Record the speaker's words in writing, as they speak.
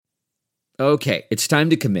Okay, it's time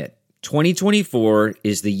to commit. 2024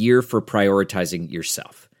 is the year for prioritizing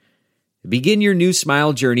yourself. Begin your new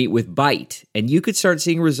smile journey with Byte, and you could start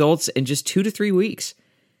seeing results in just 2 to 3 weeks.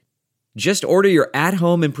 Just order your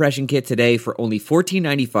at-home impression kit today for only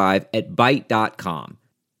 $14.95 at Byte.com.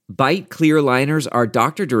 Byte clear liners are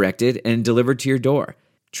doctor-directed and delivered to your door.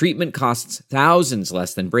 Treatment costs thousands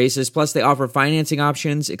less than braces, plus they offer financing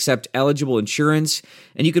options, accept eligible insurance,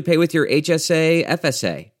 and you could pay with your HSA,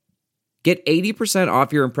 FSA. Get 80%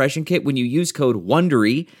 off your impression kit when you use code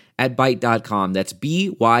WONDERY at Byte.com. That's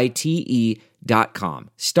BYTE.com.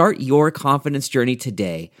 Start your confidence journey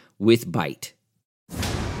today with Byte.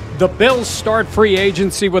 The Bills start free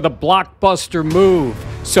agency with a blockbuster move.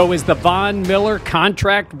 So is the Von Miller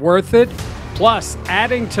contract worth it? Plus,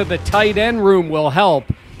 adding to the tight end room will help.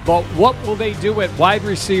 But what will they do at wide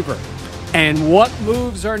receiver? And what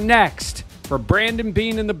moves are next for Brandon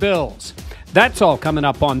Beane and the Bills? That's all coming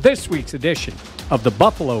up on this week's edition of the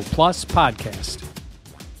Buffalo Plus Podcast.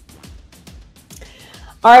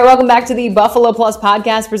 All right, welcome back to the Buffalo Plus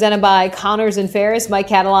Podcast presented by Connors and Ferris. Mike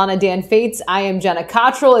Catalana, Dan Fates. I am Jenna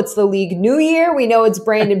Cottrell. It's the league new year. We know it's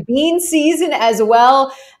Brandon Beane season as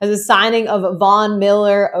well as a signing of Von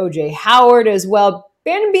Miller, OJ Howard as well.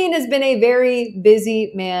 Brandon Beane has been a very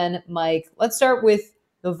busy man, Mike. Let's start with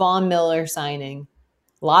the Von Miller signing.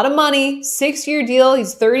 A lot of money, 6-year deal.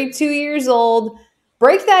 He's 32 years old.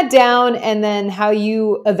 Break that down and then how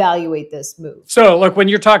you evaluate this move. So, look, when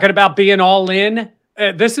you're talking about being all in,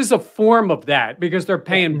 this is a form of that because they're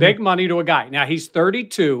paying big money to a guy. Now, he's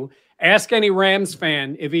 32. Ask any Rams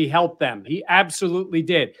fan if he helped them. He absolutely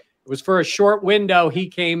did. It was for a short window. He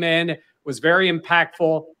came in, was very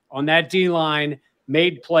impactful on that D-line,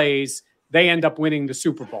 made plays. They end up winning the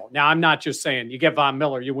Super Bowl. Now, I'm not just saying you get Von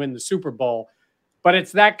Miller, you win the Super Bowl. But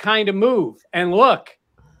it's that kind of move. And look,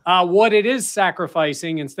 what it is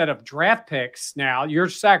sacrificing instead of draft picks now, you're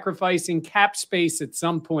sacrificing cap space at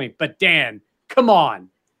some point. But Dan, come on.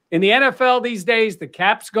 In the NFL these days, the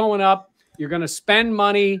cap's going up. You're going to spend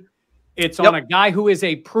money. It's on a guy who is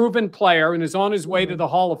a proven player and is on his way to the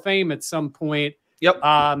Hall of Fame at some point.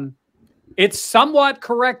 It's somewhat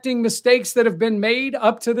correcting mistakes that have been made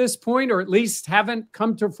up to this point, or at least haven't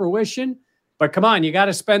come to fruition. But come on, you got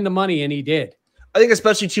to spend the money, and he did. I think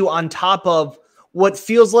especially, too, on top of what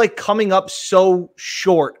feels like coming up so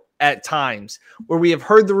short at times, where we have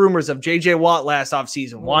heard the rumors of J.J. Watt last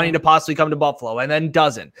offseason wanting to possibly come to Buffalo and then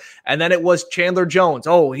doesn't. And then it was Chandler Jones.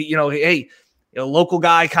 Oh, local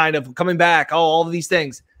guy kind of coming back. Oh, all of these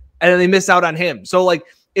things. And then they miss out on him. So, like,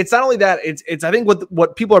 it's not only that. It's I think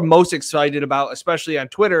what people are most excited about, especially on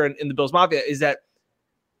Twitter and in the Bills Mafia, is that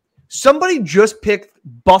somebody just picked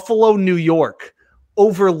Buffalo, New York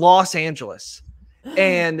over Los Angeles.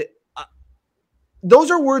 And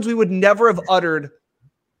those are words we would never have uttered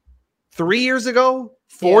 3 years ago,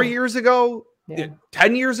 4 years ago,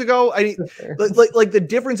 10 years ago. I mean, like the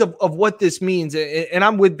difference of what this means. And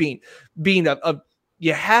I'm with Beane.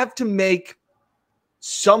 You have to make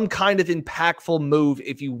some kind of impactful move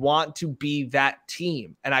if you want to be that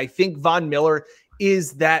team. And I think Von Miller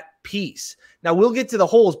is that piece. Now we'll get to the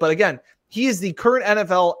holes, but again, he is the current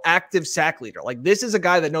NFL active sack leader. Like, this is a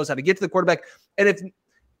guy that knows how to get to the quarterback. And if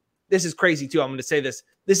this is crazy too, I'm going to say this.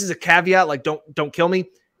 This is a caveat. Like, don't kill me.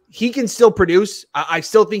 He can still produce. I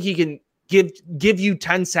still think he can give you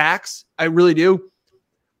 10 sacks. I really do.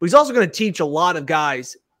 But he's also going to teach a lot of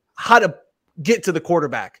guys how to get to the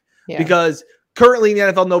quarterback because currently in the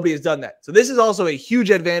NFL, nobody has done that. So this is also a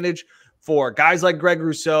huge advantage for guys like Greg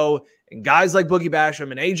Rousseau and guys like Boogie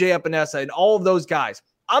Basham and AJ Epinesa and all of those guys.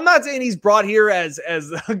 I'm not saying he's brought here as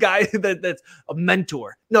a guy that's a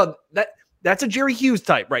mentor. No, that's a Jerry Hughes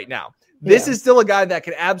type right now. This is still a guy that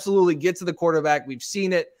can absolutely get to the quarterback. We've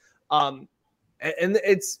seen it. And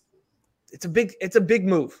it's a big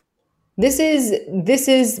move. This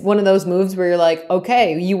is one of those moves where you're like,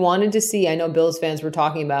 okay, you wanted to see, I know Bills fans were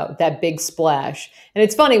talking about that big splash. And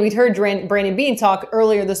it's funny, we'd heard Brandon Beane talk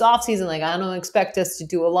earlier this offseason, like, I don't expect us to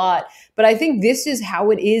do a lot. But I think this is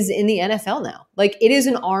how it is in the NFL now. Like, it is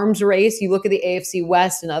an arms race. You look at the AFC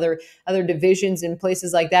West and other divisions and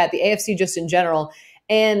places like that, the AFC just in general.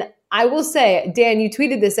 And I will say, Dan, you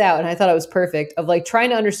tweeted this out, and I thought it was perfect, of like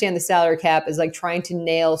trying to understand the salary cap is like trying to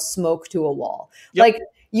nail smoke to a wall. Yep. Like,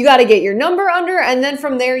 you got to get your number under, and then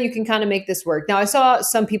from there, you can kind of make this work. Now, I saw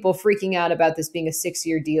some people freaking out about this being a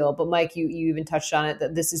 6-year deal, but Mike, you even touched on it,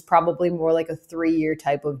 that this is probably more like a 3-year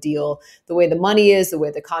type of deal, the way the money is, the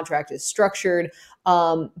way the contract is structured.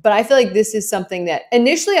 But I feel like this is something that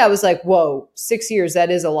initially I was like, whoa, 6 years, that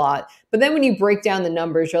is a lot. But then when you break down the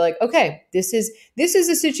numbers, you're like, okay, this is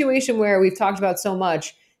a situation where we've talked about so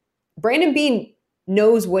much. Brandon Beane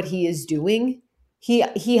knows what he is doing.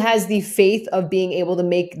 He has the faith of being able to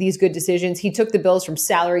make these good decisions. He took the Bills from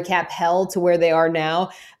salary cap hell to where they are now.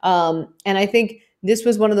 And I think this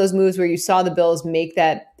was one of those moves where you saw the Bills make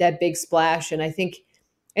that big splash. And I think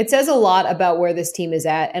it says a lot about where this team is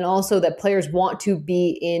at, and also that players want to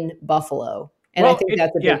be in Buffalo. And I think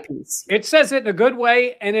that's a big piece. It says it in a good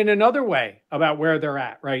way and in another way about where they're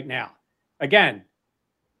at right now. Again,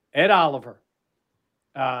 Ed Oliver,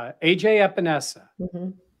 AJ Epinesa,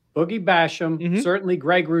 Boogie Basham, certainly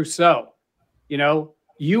Greg Rousseau. You know,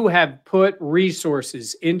 you have put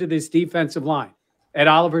resources into this defensive line. Ed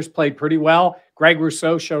Oliver's played pretty well. Greg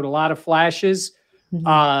Rousseau showed a lot of flashes.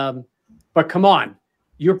 But come on,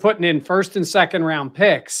 you're putting in first and second round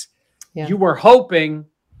picks. Yeah. You were hoping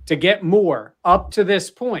to get more up to this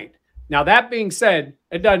point. Now, that being said,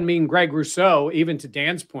 it doesn't mean Greg Rousseau, even to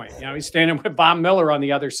Dan's point, you know, he's standing with Von Miller on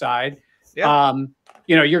the other side. Yeah.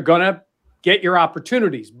 You know, you're going to get your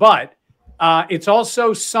opportunities, but it's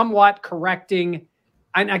also somewhat correcting.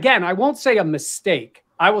 And again, I won't say a mistake.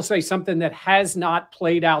 I will say something that has not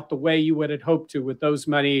played out the way you would have hoped to with those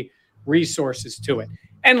many resources to it.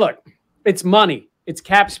 And look, it's money, it's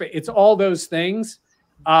cap space, it's all those things.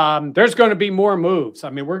 There's going to be more moves.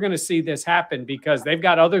 I mean, we're going to see this happen because they've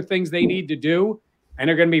got other things they need to do, and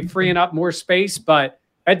they're going to be freeing up more space. But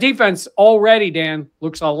that defense already, Dan,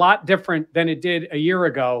 looks a lot different than it did a year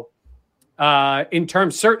ago in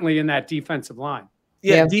terms, certainly in that defensive line.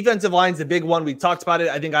 Yeah, defensive line's the big one. We talked about it,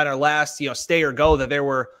 I think, on our last, stay or go, that there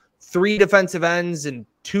were 3 defensive ends and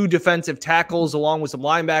 2 defensive tackles along with some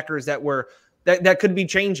linebackers that could be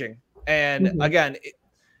changing. And again,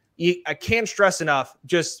 I can't stress enough,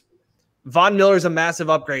 just Von Miller's a massive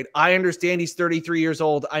upgrade. I understand he's 33 years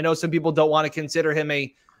old. I know some people don't want to consider him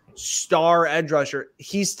a star edge rusher.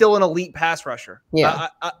 He's still an elite pass rusher. Yeah.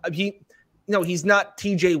 He's not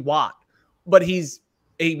TJ Watt, but he's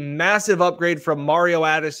a massive upgrade from Mario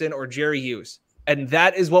Addison or Jerry Hughes. And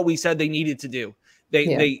that is what we said they needed to do.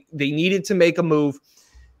 They needed to make a move.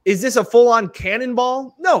 Is this a full-on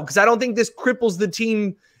cannonball? No, because I don't think this cripples the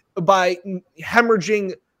team by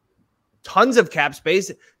hemorrhaging tons of cap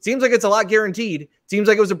space. It seems like it's a lot guaranteed. It seems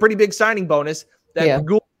like it was a pretty big signing bonus that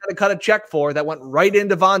Pagula had to cut a check for that went right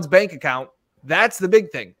into Von's bank account. That's the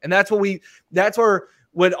big thing. And that's where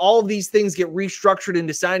when all of these things get restructured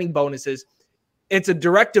into signing bonuses, it's a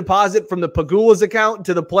direct deposit from the Pagula's account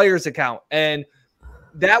to the player's account. And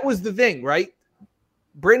that was the thing, right?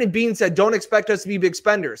 Brandon Beane said, don't expect us to be big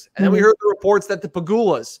spenders. And then we heard the reports that the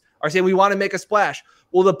Pagulas are saying we want to make a splash.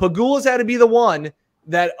 Well, the Pagulas had to be the one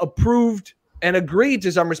that approved and agreed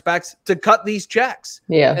to some respects to cut these checks.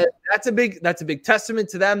 Yeah. And that's a big testament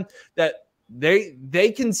to them that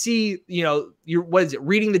they can see,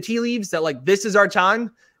 reading the tea leaves, that like, this is our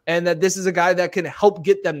time and that this is a guy that can help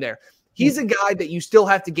get them there. He's a guy that you still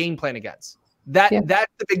have to game plan against. That's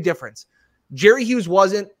the big difference. Jerry Hughes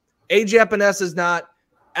wasn't, AJ Epinesa is not,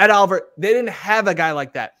 Ed Oliver. They didn't have a guy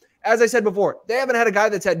like that. As I said before, they haven't had a guy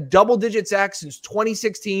that's had double-digit sacks since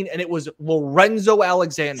 2016, and it was Lorenzo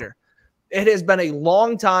Alexander. It has been a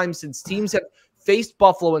long time since teams have faced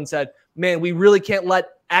Buffalo and said, man, we really can't let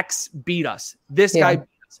X beat us. This guy beat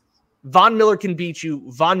us. Von Miller can beat you.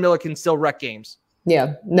 Von Miller can still wreck games.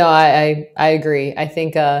 Yeah, no, I agree. I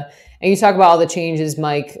think, and you talk about all the changes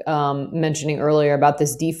Mike mentioning earlier about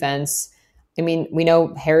this defense. I mean, we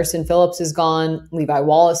know Harrison Phillips is gone. Levi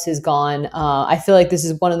Wallace is gone. I feel like this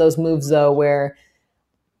is one of those moves, though, where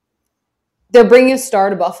they're bringing a star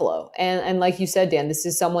to Buffalo. And like you said, Dan, this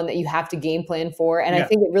is someone that you have to game plan for. And I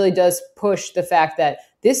think it really does push the fact that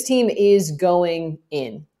this team is going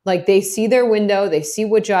in. Like, they see their window. They see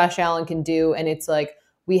what Josh Allen can do. And it's like,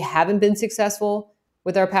 we haven't been successful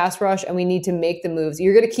with our pass rush, and we need to make the moves.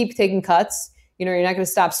 You're going to keep taking cuts. You're not going to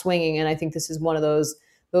stop swinging. And I think this is one of those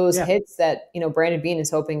hits that, Brandon Beane is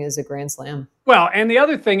hoping is a grand slam. Well, and the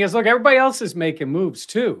other thing is, look, everybody else is making moves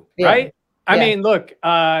too, right? I mean, look,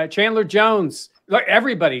 Chandler Jones, look,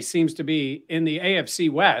 everybody seems to be in the AFC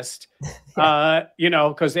West,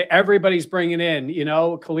 because everybody's bringing in,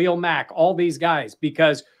 Khalil Mack, all these guys,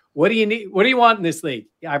 because what do you need? What do you want in this league?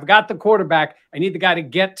 I've got the quarterback. I need the guy to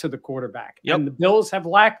get to the quarterback. Yep. And the Bills have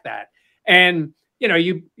lacked that. And,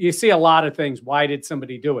 you see a lot of things. Why did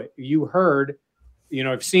somebody do it? You heard,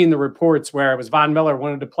 I've seen the reports where it was Von Miller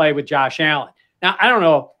wanted to play with Josh Allen. Now, I don't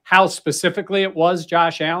know how specifically it was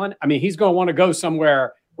Josh Allen. I mean, he's going to want to go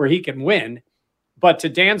somewhere where he can win. But to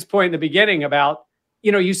Dan's point in the beginning about,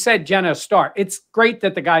 you said Jenna a star. It's great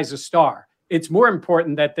that the guy's a star. It's more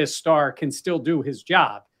important that this star can still do his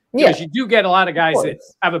job. Because you do get a lot of guys that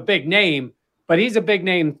have a big name, but he's a big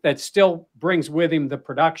name that still brings with him the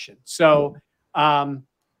production. So,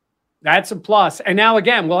 That's a plus. And now,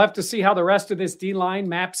 again, we'll have to see how the rest of this D-line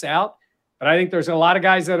maps out. But I think there's a lot of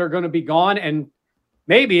guys that are going to be gone. And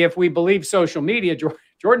maybe if we believe social media,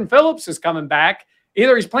 Jordan Phillips is coming back.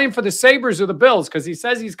 Either he's playing for the Sabres or the Bills because he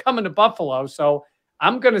says he's coming to Buffalo. So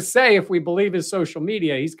I'm going to say if we believe his social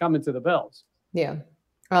media, he's coming to the Bills. Yeah.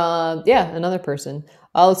 Another person.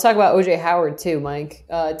 Let's talk about OJ Howard too, Mike.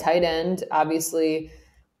 Tight end, obviously.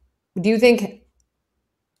 Do you think...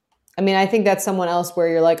 I think that's someone else where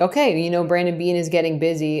you're like, okay, Brandon Beane is getting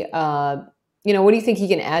busy. What do you think he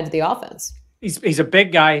can add to the offense? He's a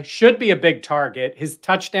big guy, should be a big target. His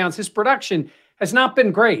touchdowns, his production has not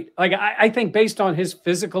been great. Like, I think based on his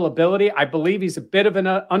physical ability, I believe he's a bit of an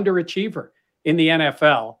underachiever in the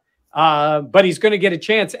NFL. But he's going to get a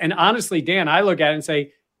chance. And honestly, Dan, I look at it and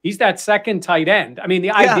say, he's that second tight end. I mean, the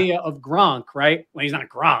idea of Gronk, right? Well, he's not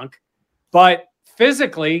Gronk, but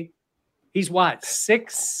physically, he's what,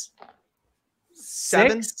 6'7"?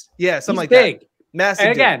 Yeah, something like big. That. Massive.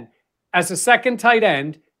 And again, as a second tight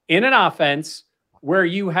end in an offense where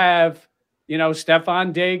you have,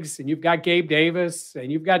 Stephon Diggs and you've got Gabe Davis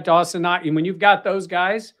and you've got Dawson Knox, and when you've got those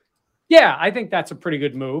guys, yeah, I think that's a pretty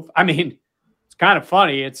good move. I mean, it's kind of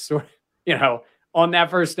funny. It's sort of, on that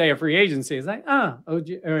first day of free agency, it's like, that's what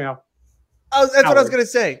I was gonna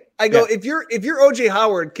say. I go, if you're OJ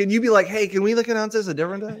Howard, can you be like, hey, can we announce this a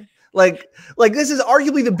different day? Like this is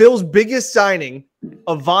arguably the Bills' biggest signing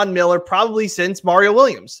of Von Miller probably since Mario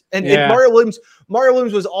Williams. And Mario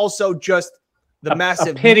Williams was also just the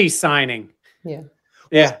massive pity signing. Yeah.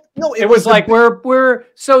 Yeah. No, it was like we're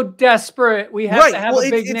so desperate. We have to have a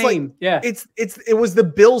big name. It was the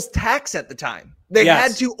Bills' tax at the time. They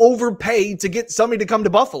had to overpay to get somebody to come to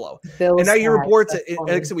Buffalo. And now you reports it.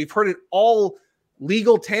 Like I said, we've heard it all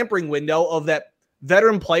legal tampering window of that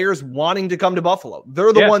veteran players wanting to come to Buffalo.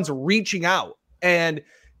 They're the ones reaching out. And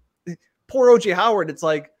poor OJ Howard, it's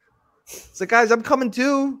like, guys, I'm coming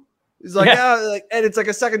too. He's like, and it's like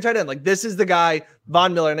a second tight end. Like, this is the guy,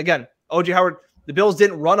 Von Miller. And again, OJ Howard, the Bills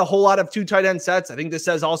didn't run a whole lot of 2 tight end sets. I think this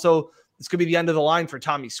says also this could be the end of the line for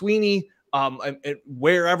Tommy Sweeney. And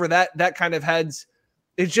wherever that kind of heads,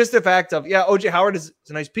 it's just the fact of, OJ Howard is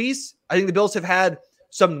a nice piece. I think the Bills have had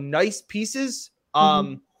some nice pieces.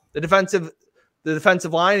 The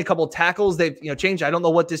defensive line, a couple of tackles they've changed. I don't know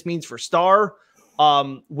what this means for Starr,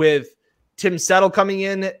 with Tim Settle coming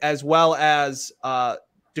in, as well as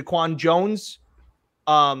Daquan Jones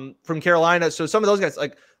from Carolina. So some of those guys,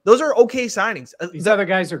 like, those are okay signings. These other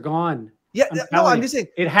guys are gone. Yeah, I'm just saying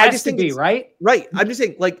it has to be, right. I'm just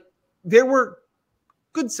saying, like, there were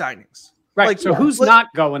good signings. Right. Like, so who's not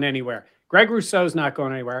going anywhere? Greg Rousseau's not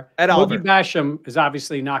going anywhere. Ed Oliver. Boogie Basham is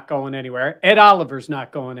obviously not going anywhere. Ed Oliver's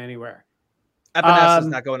not going anywhere. Epinesa is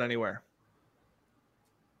not going anywhere.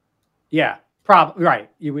 Yeah, probably right.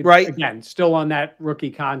 You would again still on that rookie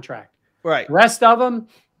contract. Right. The rest of them,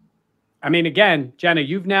 I mean, again, Jenna,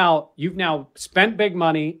 you've now spent big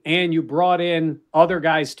money and you brought in other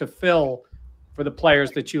guys to fill for the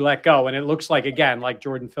players that you let go, and it looks like, again, like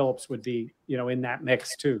Jordan Phillips would be in that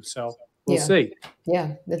mix too. So we'll see.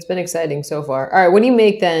 Yeah, it's been exciting so far. All right, what do you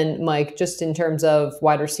make then, Mike? Just in terms of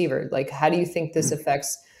wide receiver, like, how do you think this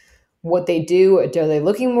affects what they do? Are they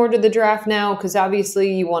looking more to the draft now? Because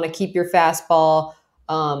obviously you want to keep your fastball.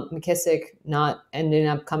 McKissick not ending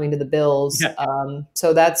up coming to the Bills.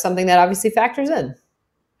 So that's something that obviously factors in.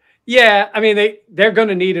 Yeah, I mean, they're going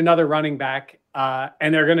to need another running back,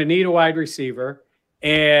 and they're going to need a wide receiver.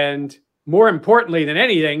 And more importantly than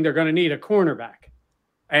anything, they're going to need a cornerback.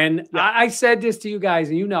 And I said this to you guys,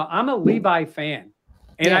 and I'm a Levi fan.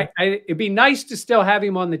 And it'd be nice to still have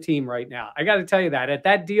him on the team right now. I got to tell you that at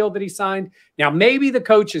that deal that he signed. Now, maybe the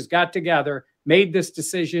coaches got together, made this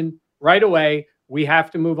decision right away. We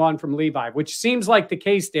have to move on from Levi, which seems like the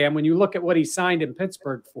case, Dan, when you look at what he signed in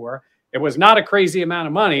Pittsburgh for. It was not a crazy amount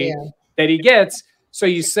of money that he gets. So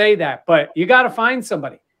you say that, but you got to find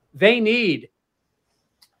somebody. They need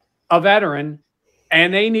a veteran,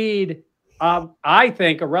 and they need, I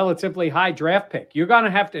think, a relatively high draft pick. You're going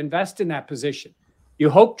to have to invest in that position. You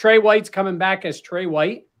hope Trey White's coming back as Trey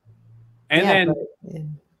White. And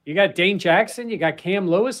you got Dane Jackson, you got Cam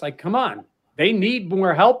Lewis. Like, come on. They need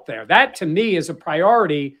more help there. That, to me, is a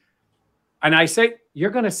priority. And I say, you're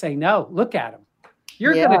going to say no. Look at him.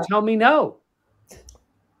 You're going to tell me no.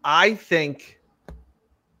 I think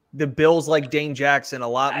the Bills like Dane Jackson a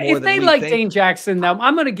lot more than they we like think. Dane Jackson, now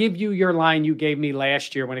I'm going to give you your line you gave me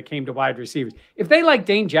last year when it came to wide receivers. If they like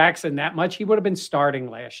Dane Jackson that much, he would have been starting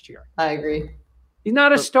last year. I agree. He's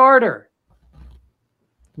not a starter.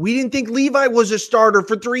 We didn't think Levi was a starter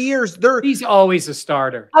for 3 years. He's always a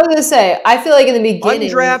starter. I was going to say, I feel like in the beginning.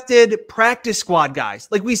 Undrafted practice squad guys.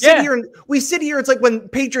 Like we sit here and it's like when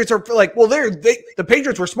Patriots are like, well, the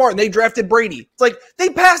Patriots were smart and they drafted Brady. It's like they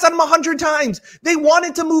passed on him 100 times. They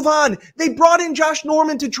wanted to move on. They brought in Josh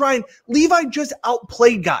Norman to try and Levi just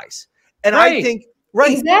outplayed guys. And I think,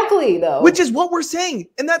 exactly, though. Which is what we're saying.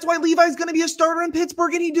 And that's why Levi's going to be a starter in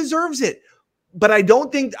Pittsburgh and he deserves it. But I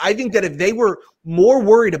think that if they were more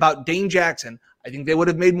worried about Dane Jackson, I think they would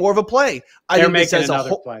have made more of a play. They're making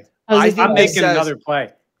another play. I'm making another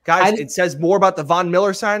play. Guys, it says more about the Von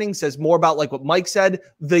Miller signing, says more about like what Mike said,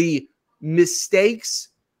 the mistakes,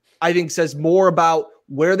 I think says more about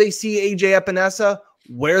where they see AJ Epinesa,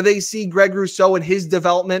 where they see Greg Rousseau and his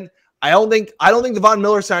development. I don't think the Von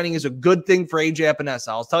Miller signing is a good thing for AJ Epinesa.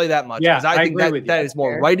 I'll tell you that much. Yeah, I think that is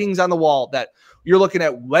more writings on the wall that you're looking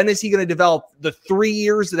at. When is he going to develop the 3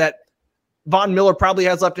 years that Von Miller probably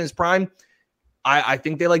has left in his prime? I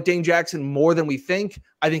think they like Dane Jackson more than we think.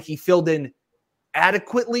 I think he filled in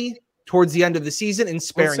adequately towards the end of the season in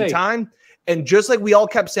sparing time. And just like we all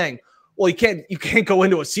kept saying, well, you can't go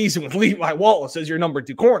into a season with Levi Wallace as your number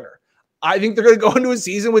 2 corner. I think they're going to go into a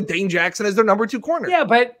season with Dane Jackson as their number 2 corner. Yeah,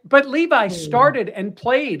 but Levi started and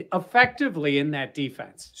played effectively in that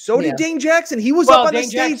defense. So did Dane Jackson. He was up on the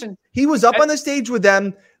stage. He was up on the stage with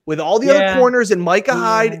them, with all the other corners and Micah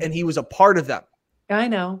Hyde, and he was a part of them. I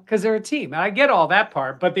know, because they're a team. I get all that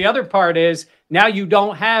part. But the other part is now you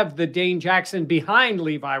don't have the Dane Jackson behind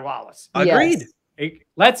Levi Wallace. Agreed. Yes.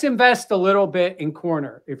 Let's invest a little bit in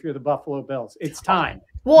corner if you're the Buffalo Bills. It's time.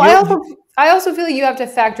 Well, I also feel like you have to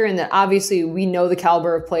factor in that obviously we know the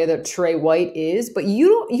caliber of player that Trey White is, but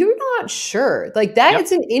you're not sure. Like that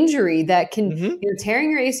it's an injury that can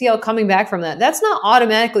tearing your ACL coming back from that. That's not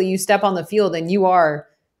automatically you step on the field and you are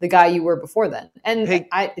the guy you were before then. And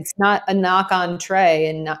it's not a knock on Trey,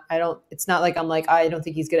 and it's not like I'm like, I don't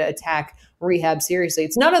think he's going to attack rehab seriously.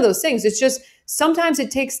 It's none of those things. It's just sometimes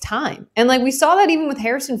it takes time. And like we saw that even with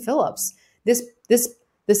Harrison Phillips.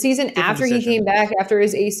 The season after he came back after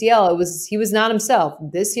his ACL, he was not himself.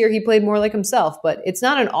 This year he played more like himself, but it's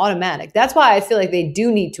not an automatic. That's why I feel like they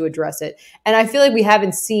do need to address it. And I feel like we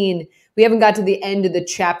haven't got to the end of the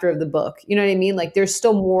chapter of the book. You know what I mean? Like there's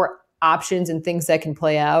still more options and things that can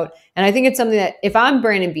play out. And I think it's something that if I'm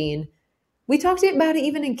Brandon Beane, we talked about it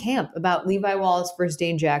even in camp about Levi Wallace versus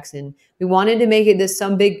Dane Jackson. We wanted to make it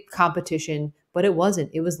some big competition, but it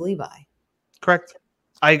wasn't. It was Levi. Correct.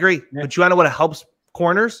 I agree. Yeah. But you want to know what helps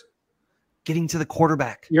corners? Getting to the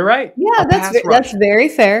quarterback. You're right. Yeah, that's very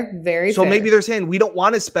fair. Very so fair. Maybe they're saying we don't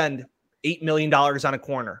want to spend $8 million on a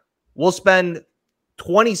corner. We'll spend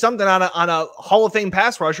 20 something on a Hall of Fame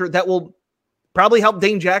pass rusher that will probably help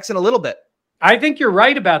Dane Jackson a little bit. I think you're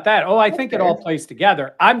right about that. I think it all plays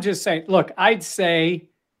together. I'm just saying, look, I'd say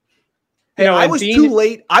I was too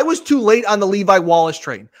late. I was too late on the Levi Wallace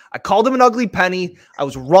train. I called him an ugly penny. I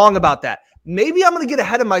was wrong about that. Maybe I'm going to get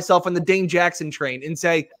ahead of myself on the Dane Jackson train and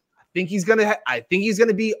say, I think he's going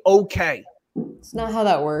to be okay. It's not how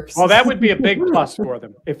that works. Well, that would be a big plus for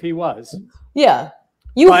them if he was. Yeah.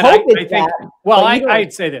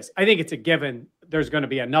 I'd say this. I think it's a given there's going to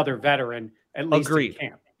be another veteran at least in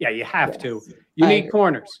camp. Yeah, you have to. You need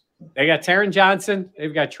corners. They got Taron Johnson.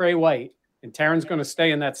 They've got Trey White. And Taron's going to stay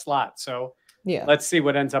in that slot. So let's see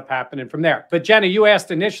what ends up happening from there. But Jenna, you asked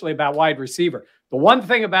initially about wide receiver. The one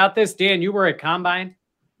thing about this, Dan, you were at Combine.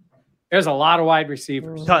 There's a lot of wide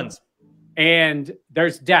receivers. Tons. And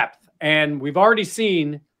there's depth. And we've already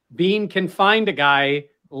seen Beane can find a guy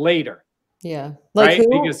later. Yeah. Like who?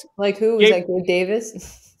 Was that Gabe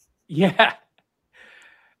Davis? Yeah.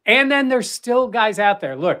 And then there's still guys out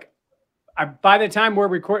there. Look, by the time we're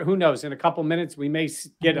recording, who knows? In a couple minutes, we may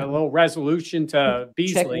get a little resolution to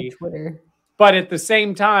Beasley. Twitter. But at the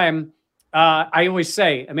same time, I always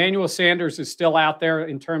say Emmanuel Sanders is still out there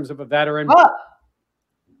in terms of a veteran. Oh,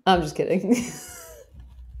 I'm just kidding.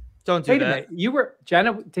 Don't do that. You were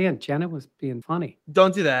Jenna. Dan, Jenna was being funny.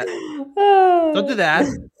 Don't do that. Don't do that.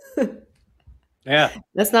 Yeah,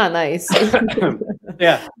 that's not nice.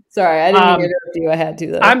 Yeah. Sorry, I didn't mean to interrupt you. I had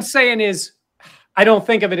to though. I'm saying I don't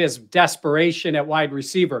think of it as desperation at wide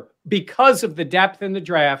receiver because of the depth in the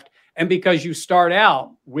draft and because you start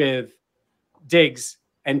out with Diggs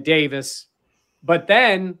and Davis, but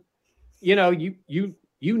then, you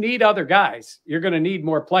need other guys. You're going to need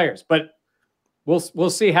more players, but we'll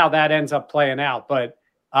see how that ends up playing out. But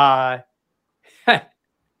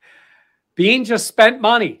Beane just spent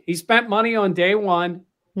money. He spent money on day one,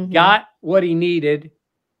 got what he needed,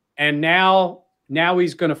 and now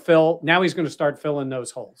he's going to start filling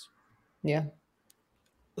those holes. Yeah.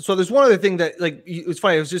 So there's one other thing that it's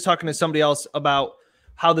funny. I was just talking to somebody else about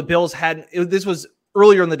how the Bills this was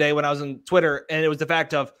earlier in the day when I was on Twitter, and it was the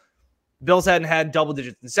fact of Bills hadn't had double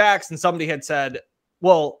digits in sacks, and somebody had said,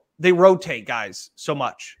 well, they rotate guys so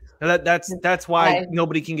much. That's why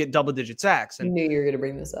nobody can get double digit sacks. And I knew you were going to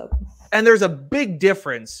bring this up. And there's a big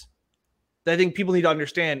difference that I think people need to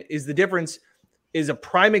understand is the difference is a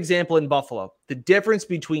prime example in Buffalo. The difference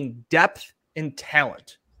between depth and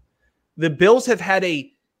talent. The Bills have had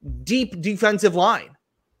a deep defensive line.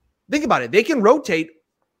 Think about it. They can rotate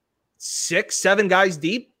 6, 7 guys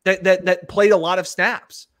deep that played a lot of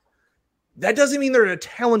snaps. That doesn't mean they're a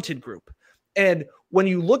talented group. And when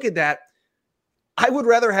you look at that, I would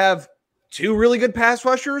rather have 2 really good pass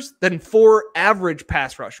rushers than 4 average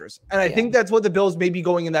pass rushers. And I think that's what the Bills may be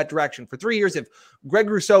going in that direction. For 3 years, if Greg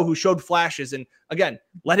Rousseau, who showed flashes, and again,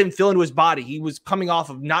 let him fill into his body. He was coming off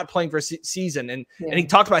of not playing for a season, and he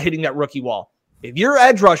talked about hitting that rookie wall. If your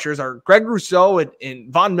edge rushers are Greg Rousseau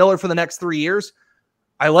and Von Miller for the next 3 years,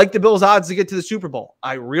 I like the Bills' odds to get to the Super Bowl.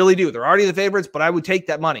 I really do. They're already the favorites, but I would take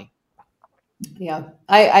that money. Yeah,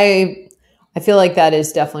 I feel like that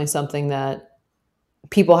is definitely something that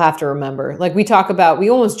people have to remember. Like we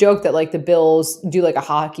almost joke that like the Bills do like a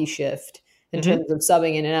hockey shift in terms of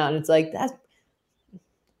subbing in and out. And it's like, that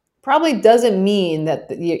probably doesn't mean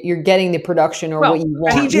that you're getting the production or what you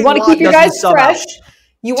want. You want to keep your guys fresh.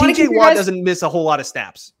 You want to keep TJ Watt doesn't miss a whole lot of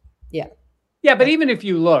snaps. Yeah. Yeah. But even if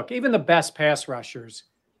you look, even the best pass rushers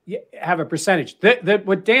have a percentage.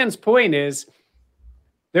 What Dan's point is,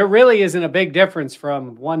 there really isn't a big difference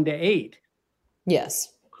from 1 to 8.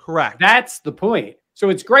 Yes. Correct. That's the point. So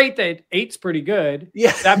it's great that 8's pretty good.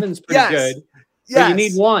 Yeah. 7's pretty good. But you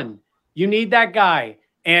need 1. You need that guy.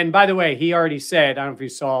 And by the way, he already said, I don't know if you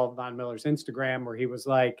saw Von Miller's Instagram where he was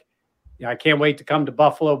like, I can't wait to come to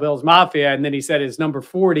Buffalo Bills Mafia. And then he said his number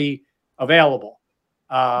 40 available.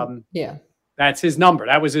 That's his number.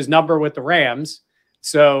 That was his number with the Rams.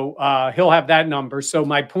 So he'll have that number. So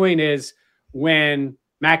my point is when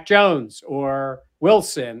Mac Jones or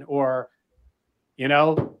Wilson or,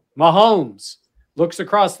 Mahomes looks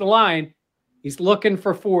across the line, he's looking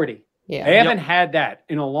for 40. Yeah. They haven't had that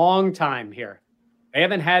in a long time here. They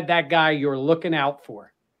haven't had that guy you're looking out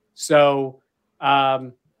for. So,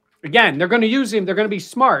 again, they're going to use him. They're going to be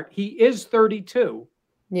smart. He is 32.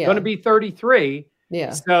 Yeah. Going to be 33.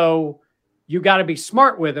 Yeah. So you got to be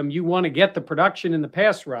smart with him. You want to get the production in the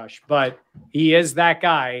pass rush, but he is that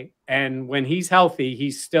guy. And when he's healthy,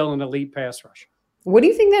 he's still an elite pass rusher. What do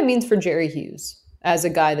you think that means for Jerry Hughes as a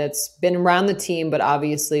guy that's been around the team, but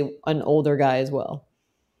obviously an older guy as well?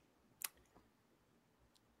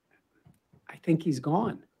 I think he's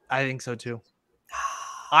gone. I think so too.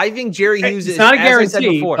 I think Jerry Hughes is not a guarantee, as I said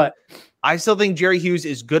before, but I still think Jerry Hughes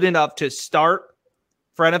is good enough to start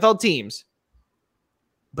for NFL teams,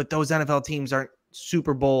 but those NFL teams aren't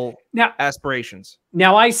Super Bowl aspirations.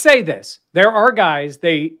 Now I say this, there are guys,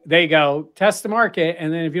 they go test the market.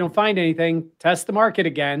 And then if you don't find anything, test the market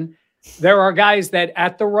again. There are guys that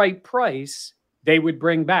at the right price, they would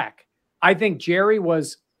bring back. I think Jerry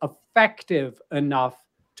was effective enough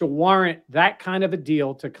to warrant that kind of a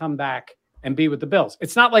deal to come back and be with the Bills.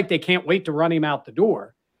 It's not like they can't wait to run him out the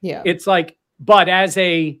door. Yeah. It's like, but as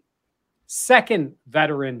a second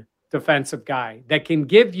veteran defensive guy that can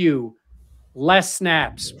give you less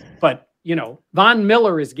snaps, but Von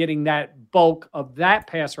Miller is getting that bulk of that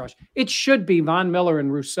pass rush. It should be Von Miller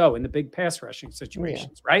and Rousseau in the big pass rushing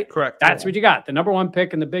situations, right? Correct. That's what you got. The number 1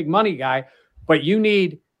 pick and the big money guy. But you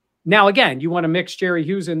need, now again, you want to mix Jerry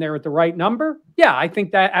Hughes in there at the right number? Yeah, I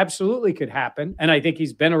think that absolutely could happen. And I think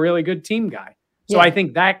he's been a really good team guy. So I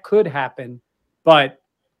think that could happen. But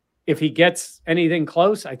if he gets anything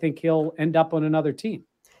close, I think he'll end up on another team.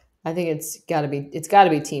 I think it's got to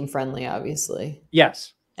be team friendly, obviously.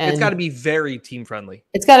 Yes. And it's got to be very team friendly.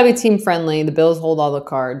 It's got to be team friendly. The Bills hold all the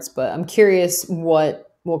cards, but I'm curious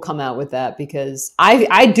what will come out with that because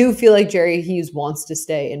I do feel like Jerry Hughes wants to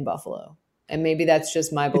stay in Buffalo. And maybe that's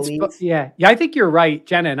just my belief. Yeah, I think you're right,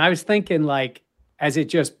 Jenna. And I was thinking like, as it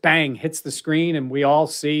just bang hits the screen and we all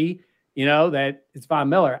see, that it's Von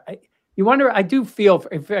Miller. You wonder, I do feel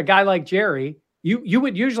if a guy like Jerry, you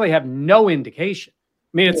would usually have no indication.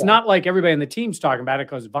 I mean, it's not like everybody in the team's talking about it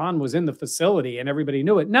because Von was in the facility and everybody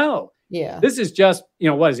knew it. No. Yeah. This is just,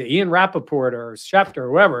 what is it? Ian Rappaport or Schefter or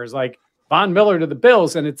whoever is like Von Miller to the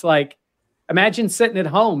Bills. And it's like, imagine sitting at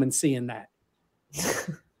home and seeing that.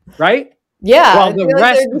 Right? Yeah. While the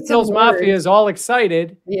rest of the Bills Mafia is all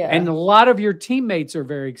excited. Yeah. And a lot of your teammates are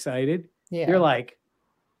very excited. Yeah. You're like,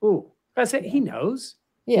 ooh, that's it. He knows.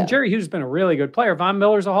 Yeah. And Jerry Hughes has been a really good player. Von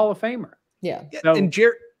Miller's a Hall of Famer. Yeah. So, and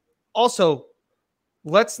Jerry also,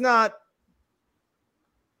 let's not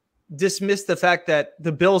dismiss the fact that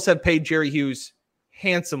the Bills have paid Jerry Hughes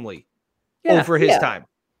handsomely Yeah. over his time.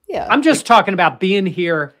 Yeah. I'm just talking about being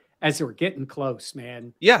here as we're getting close,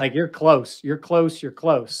 man. Yeah. Like you're close. You're close. You're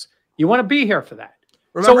close. You want to be here for that.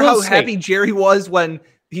 Remember we'll how see. happy Jerry was when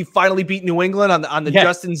he finally beat New England on the Yeah.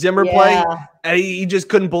 Justin Zimmer play? And he just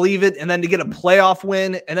couldn't believe it. And then to get a playoff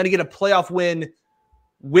win, and then to get a playoff win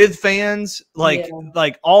with fans, like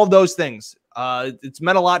all those things. It's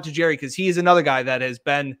meant a lot to Jerry because he is another guy that has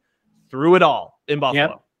been through it all in Buffalo.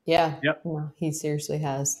 Yep. Yeah. Yep. No, he seriously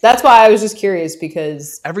has. That's why I was just curious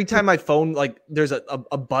because Every time my phone, like there's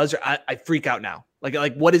a buzzer, I freak out now.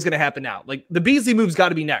 Like what is going to happen now? Like the Beasley move's got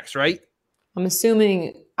to be next, right? I'm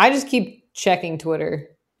assuming I just keep checking Twitter.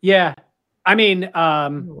 Yeah. I mean,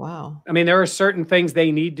 Wow. I mean, there are certain things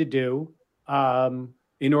they need to do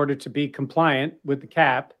in order to be compliant with the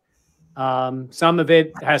cap. Some of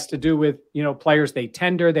it has to do with, players they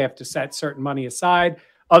tender. They have to set certain money aside.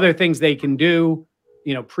 Other things they can do,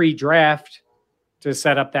 pre-draft to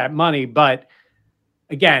set up that money. But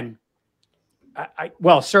again,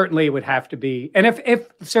 certainly it would have to be. And if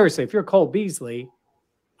seriously, if you're Cole Beasley,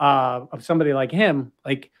 of somebody like him,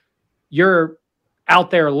 like you're out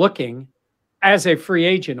there looking as a free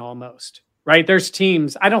agent almost, right? There's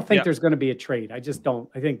teams. I don't think there's going to be a trade. I just don't.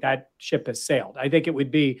 I think that ship has sailed. I think it would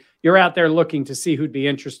be you're out there looking to see who'd be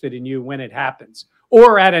interested in you when it happens,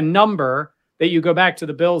 or at a number that you go back to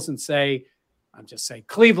the Bills and say, I'm just saying,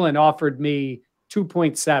 Cleveland offered me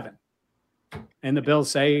 2.7. And the Bills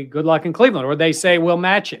say, good luck in Cleveland. Or they say, we'll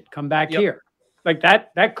match it. Come back here. Like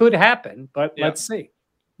that could happen, but let's see.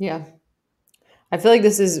 Yeah. I feel like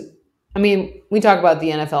this is, we talk about the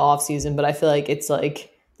NFL offseason, but I feel like it's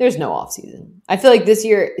like there's no offseason. I feel like this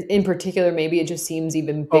year in particular, maybe it just seems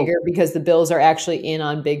even bigger because the Bills are actually in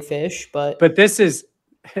on big fish. But this is,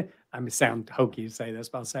 I sound hokey to say this,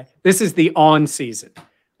 but I'll say this is the on season.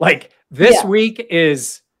 Like this week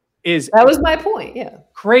is that was my point. Yeah.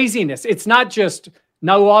 Craziness. It's not just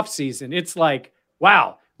no off season. It's like,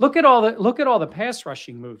 wow, look at all the pass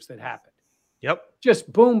rushing moves that happened. Yep.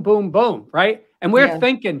 Just boom, boom, boom. Right. And we're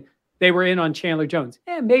thinking they were in on Chandler Jones.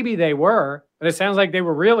 Maybe they were, but it sounds like they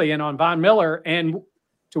were really in on Von Miller. And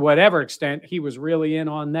to whatever extent he was really in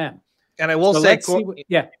on them. And I will say,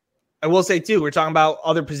 I will say too, we're talking about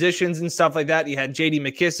other positions and stuff like that. You had JD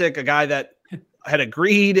McKissick, a guy that had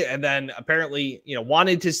agreed and then apparently,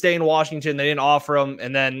 wanted to stay in Washington. They didn't offer him.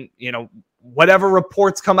 And then, whatever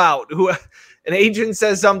reports come out, who an agent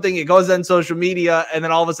says something, it goes on social media. And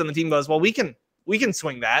then all of a sudden the team goes, well, we can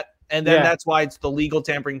swing that. And then that's why it's the legal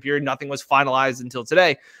tampering period. Nothing was finalized until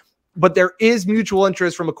today, but there is mutual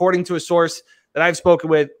interest from, according to a source that I've spoken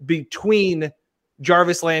with, between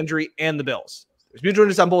Jarvis Landry and the Bills. There's mutual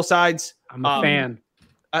interest on both sides. I'm a fan.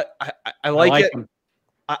 I like it.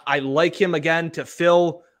 I like him again to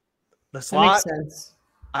fill the slot. That makes sense.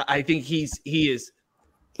 I think he is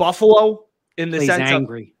Buffalo in the sense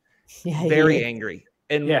angry. Very angry.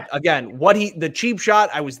 And again, the cheap shot,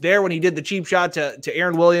 I was there when he did the cheap shot to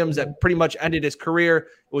Aaron Williams that pretty much ended his career.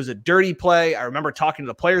 It was a dirty play. I remember talking to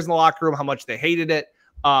the players in the locker room, how much they hated it.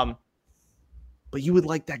 But you would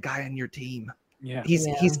like that guy on your team. Yeah.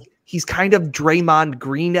 He's kind of Draymond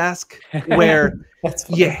Green-esque where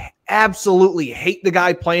you absolutely hate the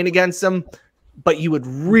guy playing against him, but you would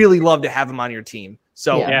really love to have him on your team.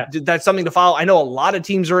 So that's something to follow. I know a lot of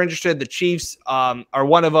teams are interested. The Chiefs are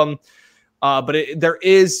one of them. But there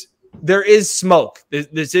is smoke.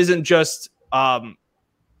 This isn't just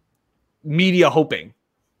media hoping.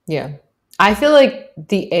 Yeah. I feel like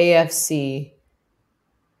the AFC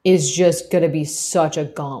is just going to be such a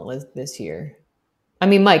gauntlet this year.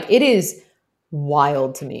 Mike, it is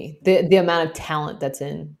wild to me, the amount of talent that's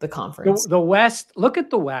in the conference. The West, look at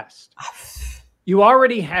the West. You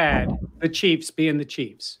already had the Chiefs being the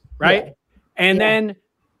Chiefs, right? Yeah. And then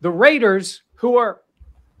the Raiders, who are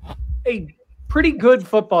a pretty good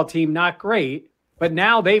football team, not great, but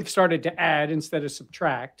now they've started to add instead of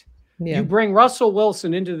subtract. Yeah. You bring Russell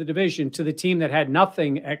Wilson into the division to the team that had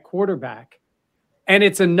nothing at quarterback. And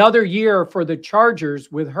it's another year for the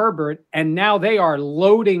Chargers with Herbert. And now they are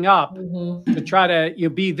loading up to try to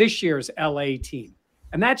be this year's LA team.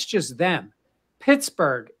 And that's just them.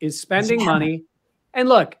 Pittsburgh is spending money. And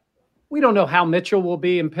look, we don't know how Mitchell will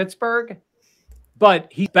be in Pittsburgh, but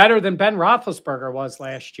he's better than Ben Roethlisberger was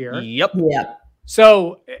last year. Yep. Yeah.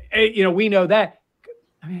 So, we know that.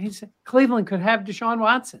 Cleveland could have Deshaun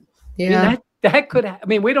Watson. Yeah. That could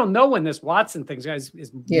we don't know when this Watson thing is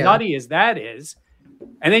nutty as that is.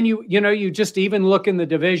 And then you just even look in the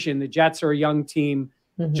division, the Jets are a young team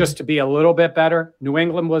just to be a little bit better. New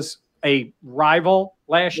England was a rival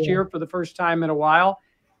last year for the first time in a while.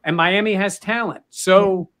 And Miami has talent.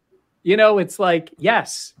 So, it's like,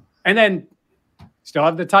 yes. And then Still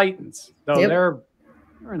have the Titans, though Yep. they're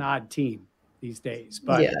an odd team these days.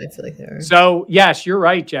 But yeah, I feel like they're. so yes, you're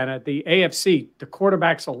right, Jenna. The AFC, the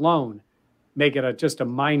quarterbacks alone make it just a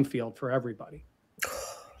minefield for everybody.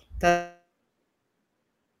 That,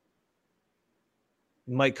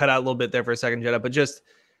 Might cut out a little bit there for a second, Jenna, but just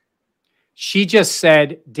She just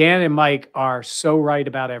said Dan and Mike are so right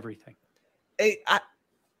about everything.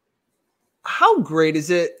 how great is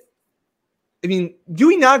it? I mean, do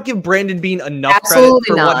we not give Brandon Beane enough absolutely credit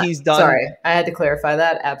for not. what he's done? Sorry, I had to clarify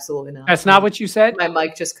that. Absolutely not. That's not what you said? My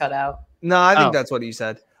mic just cut out. No, I think Oh. that's what he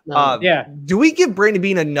said. No. Yeah. Do we give Brandon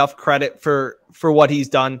Beane enough credit for what he's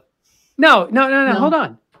done? No. No. Hold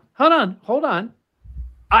on.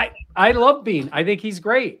 I love Beane. I think he's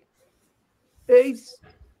great.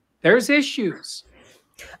 There's issues.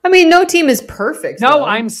 I mean, no team is perfect. No, though.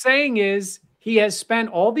 I'm saying is he has spent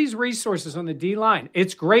all these resources on the D line.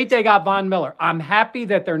 It's great they got Von Miller. I'm happy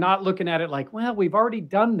that they're not looking at it like, well, we've already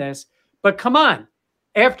done this. But come on.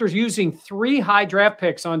 After using 3 high draft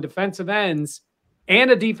picks on defensive ends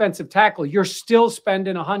and a defensive tackle, you're still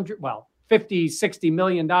spending $50-60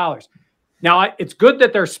 million. Now, it's good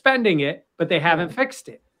that they're spending it, but they haven't fixed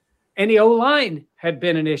it. And the O-line had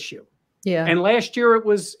been an issue. Yeah. And last year it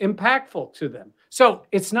was impactful to them. So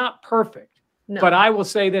it's not perfect. No. But I will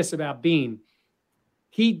say this about Beane.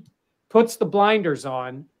 He puts the blinders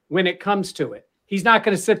on when it comes to it. He's not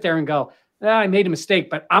going to sit there and go, I made a mistake,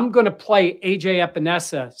 but I'm going to play AJ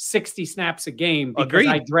Epinesa 60 snaps a game because Agreed.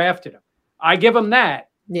 I drafted him. I give him that.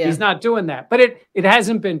 Yeah. He's not doing that. But it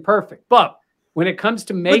hasn't been perfect. But when it comes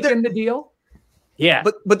to making the deal, yeah.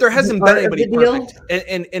 But there hasn't been Part of anybody the deal?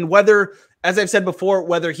 perfect. And whether, as I've said before,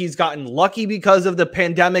 whether he's gotten lucky because of the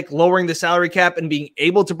pandemic, lowering the salary cap and being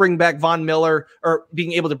able to bring back Von Miller or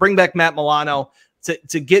being able to bring back Matt Milano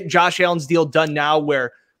to get Josh Allen's deal done now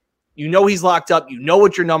where he's locked up,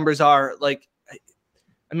 what your numbers are. Like,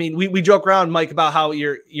 I mean, we joke around, Mike, about how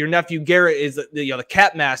your nephew Garrett is the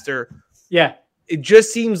cap master. Yeah. It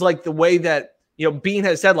just seems like the way that Beane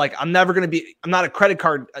has said, like, I'm not a credit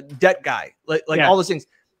card debt guy, like all those things.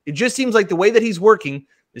 It just seems like the way that he's working,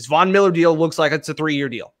 this Von Miller deal looks like it's a 3-year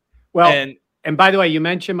deal. Well, and by the way, you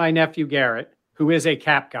mentioned my nephew Garrett, who is a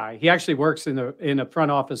cap guy. He actually works in the front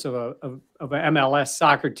office of an MLS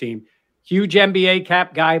soccer team. Huge NBA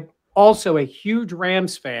cap guy, also a huge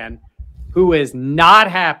Rams fan, who is not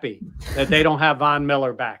happy that they don't have Von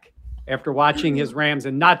Miller back after watching his Rams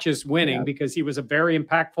and not just winning because he was a very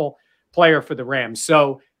impactful player for the Rams.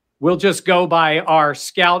 So we'll just go by our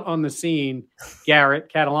scout on the scene,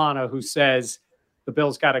 Garrett Catalano, who says the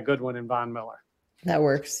Bills got a good one in Von Miller. That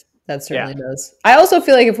works. That certainly does. I also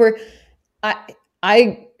feel like if we're,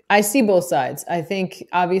 I see both sides. I think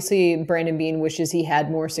obviously Brandon Beane wishes he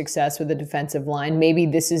had more success with the defensive line. Maybe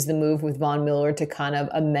this is the move with Von Miller to kind of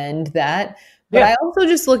amend that. But I also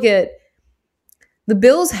just look at the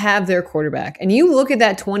Bills have their quarterback, and you look at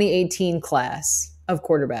that 2018 class of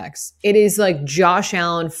quarterbacks. It is like Josh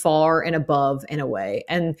Allen far and above and away.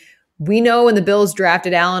 And we know when the Bills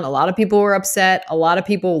drafted Allen, a lot of people were upset. A lot of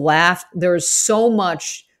people laughed. There was so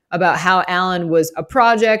much about how Allen was a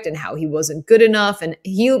project and how he wasn't good enough, and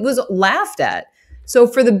he was laughed at. So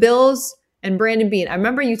for the Bills and Brandon Beane, I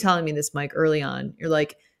remember you telling me this, Mike, early on. You're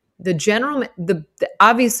like,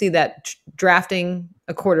 obviously that drafting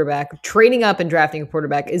a quarterback, trading up and drafting a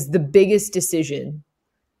quarterback is the biggest decision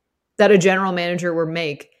that a general manager would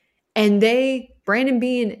make. And Brandon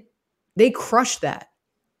Beane, they crushed that.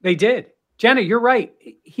 They did. Jenna, you're right.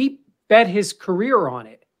 He bet his career on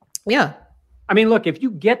it. Yeah. I mean, look, if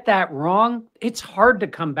you get that wrong, it's hard to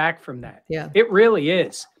come back from that. Yeah. It really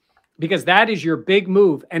is, because that is your big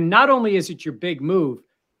move. And not only is it your big move,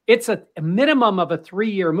 it's a minimum of a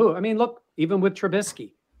 3-year move. I mean, look, even with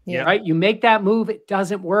Trubisky, right? You make that move, it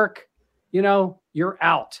doesn't work, you're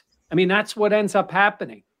out. I mean, that's what ends up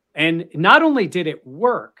happening. And not only did it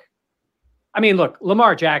work, I mean, look,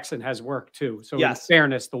 Lamar Jackson has worked too. So in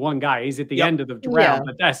fairness, the one guy, he's at the end of the round,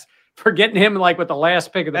 but that's for getting him like with the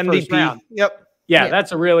last pick of the MVP. first round. Yep. Yeah,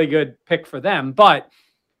 that's a really good pick for them. But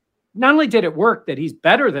not only did it work that he's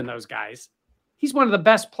better than those guys, he's one of the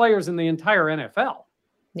best players in the entire NFL.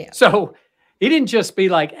 Yeah. So he didn't just be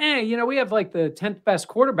like, we have like the 10th best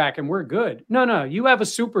quarterback and we're good. No, you have a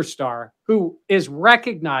superstar who is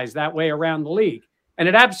recognized that way around the league. And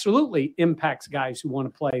it absolutely impacts guys who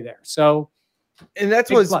want to play there. So, and that's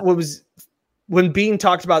what was when Beane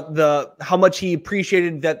talked about how much he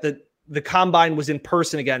appreciated that the combine was in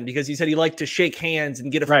person again, because he said he liked to shake hands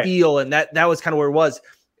and get a feel. And that was kind of where it was.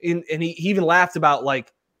 And he even laughed about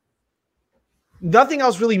like, nothing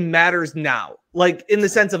else really matters now. Like in the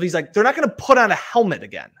sense of, he's like, they're not going to put on a helmet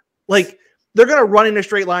again. Like they're going to run in a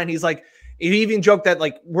straight line. He's like, He even joked that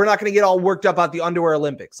like, we're not going to get all worked up about the underwear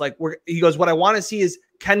Olympics. Like he goes, what I want to see is,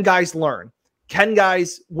 can guys learn? Can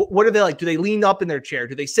guys, what are they like? Do they lean up in their chair?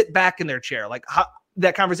 Do they sit back in their chair? Like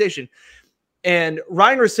that conversation. And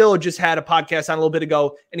Ryan Russillo just had a podcast on a little bit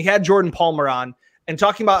ago, and he had Jordan Palmer on and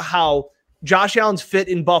talking about how Josh Allen's fit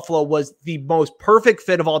in Buffalo was the most perfect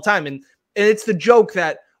fit of all time. And it's the joke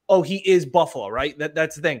that, oh, he is Buffalo, right?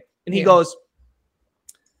 That's the thing. And he goes,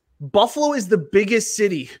 Buffalo is the biggest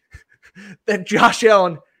city that Josh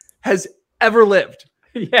Allen has ever lived.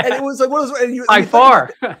 Yeah. And it was like one of those, and by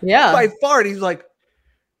far. Yeah. By far. And he's like,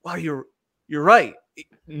 wow, you're right.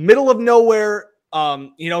 Middle of nowhere,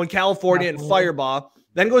 in California and Firebaugh,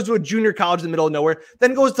 then goes to a junior college in the middle of nowhere,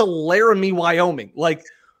 then goes to Laramie, Wyoming. Like,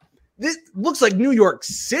 this looks like New York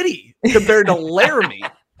City compared to Laramie.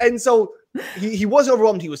 And so he was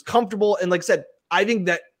overwhelmed. He was comfortable. And like I said, I think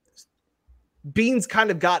that Beane's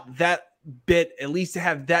kind of got that bit, at least to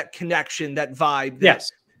have that connection, that vibe.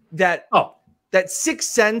 That sixth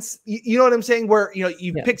sense, you know what I'm saying? Where,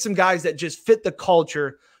 you pick some guys that just fit the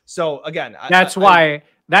culture. So again, that's why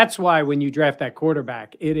when you draft that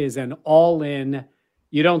quarterback, it is an all in.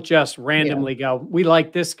 You don't just randomly go, we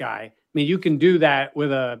like this guy. I mean, you can do that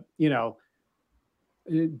with a,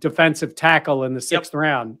 defensive tackle in the sixth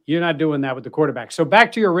round. You're not doing that with the quarterback. So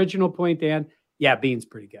back to your original point, Dan. Yeah, Beane's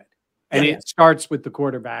pretty good. And it starts with the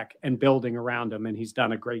quarterback and building around him. And he's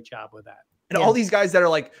done a great job with that. And all these guys that are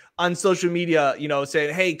like on social media,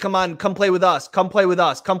 saying, hey, come on, come play with us, come play with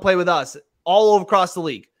us, come play with us, all over across the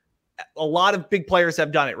league. A lot of big players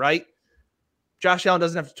have done it, right? Josh Allen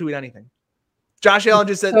doesn't have to tweet anything. Josh Allen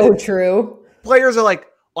just said, so true. Players are like,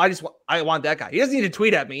 I want that guy. He doesn't need to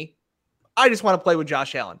tweet at me. I just want to play with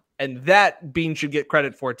Josh Allen. And that Beane should get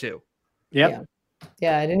credit for too. Yep.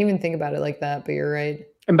 Yeah, I didn't even think about it like that, but you're right.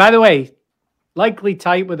 And by the way, likely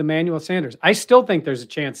tight with Emmanuel Sanders. I still think there's a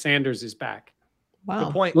chance Sanders is back. Wow.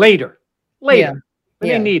 Good point. Later. Yeah. But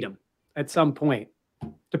they need him at some point,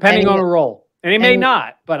 depending on a role. And he may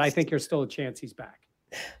not, but I think there's still a chance he's back.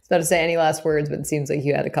 I was about to say any last words, but it seems like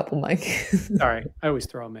you had a couple, Mike. Sorry. I always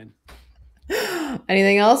throw them in.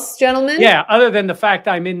 Anything else, gentlemen? Yeah. Other than the fact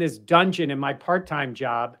I'm in this dungeon in my part-time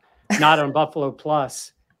job, not on Buffalo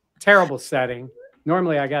Plus. Terrible setting.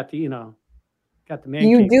 Normally I got the, got the man.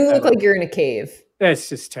 You do look like you're in a cave. It's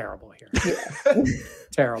just terrible here. Yeah.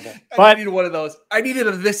 Terrible. I needed one of those. I needed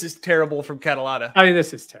a "This is terrible" from Catalana. I mean,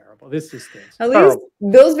 this is terrible. This is At least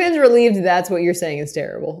Bills fans are relieved that's what you're saying is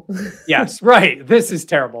terrible. Yes, right. This is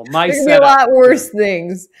terrible. There could be a lot worse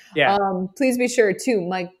things. Yeah. Please be sure to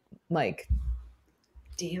Mike.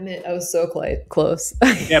 Damn it! I was so close.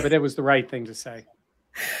 Yeah, but it was the right thing to say.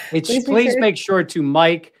 Please make sure to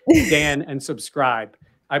Mike, Dan, and subscribe.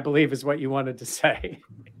 I believe is what you wanted to say.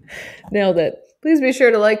 Nailed it. Please be sure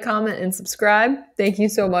to like, comment, and subscribe. Thank you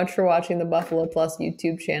so much for watching the Buffalo Plus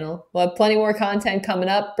YouTube channel. We'll have plenty more content coming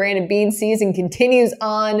up. Brandon Beane season continues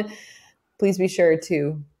on. Please be sure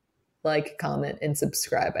to like, comment, and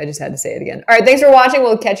subscribe. I just had to say it again. All right, thanks for watching.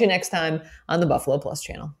 We'll catch you next time on the Buffalo Plus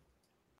channel.